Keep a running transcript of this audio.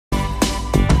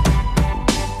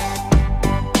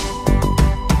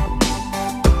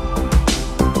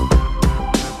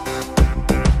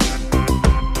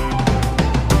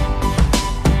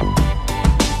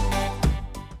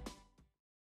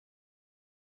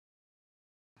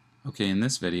Okay, in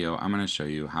this video I'm going to show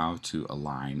you how to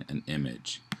align an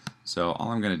image. So all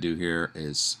I'm going to do here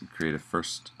is create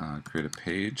a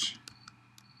page.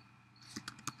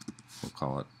 We'll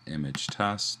call it image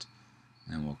test,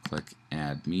 and we'll click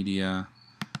add media.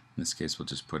 In this case we'll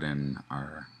just put in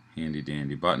our handy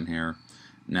dandy button here.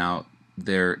 Now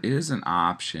there is an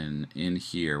option in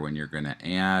here when you're going to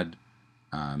add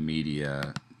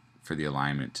media for the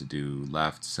alignment to do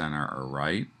left, center, or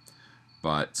right.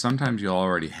 But sometimes you'll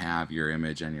already have your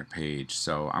image on your page,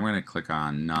 so I'm going to click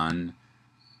on none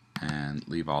and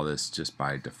leave all this just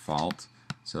by default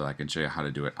so that I can show you how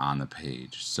to do it on the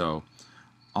page. So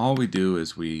all we do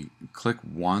is we click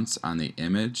once on the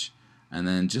image, and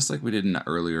then just like we did in the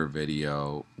earlier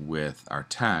video with our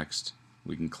text,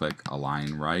 we can click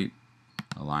align right,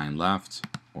 align left,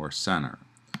 or center.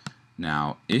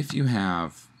 Now if you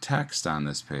have text on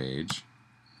this page,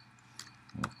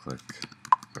 we'll put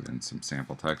in some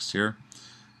sample text here.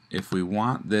 If we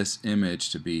want this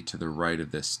image to be to the right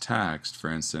of this text, for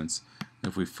instance,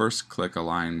 if we first click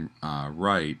align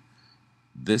right,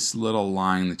 this little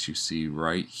line that you see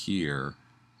right here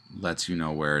lets you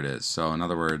know where it is. So in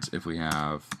other words, if we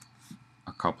have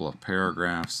a couple of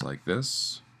paragraphs like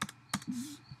this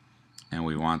and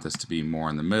we want this to be more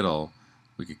in the middle,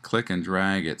 we could click and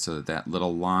drag it so that that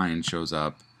little line shows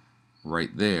up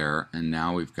right there, and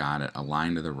now we've got it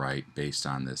aligned to the right based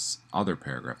on this other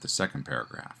paragraph, the second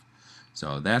paragraph.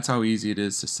 So that's how easy it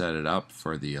is to set it up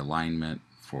for the alignment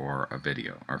for a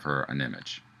video or for an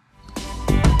image.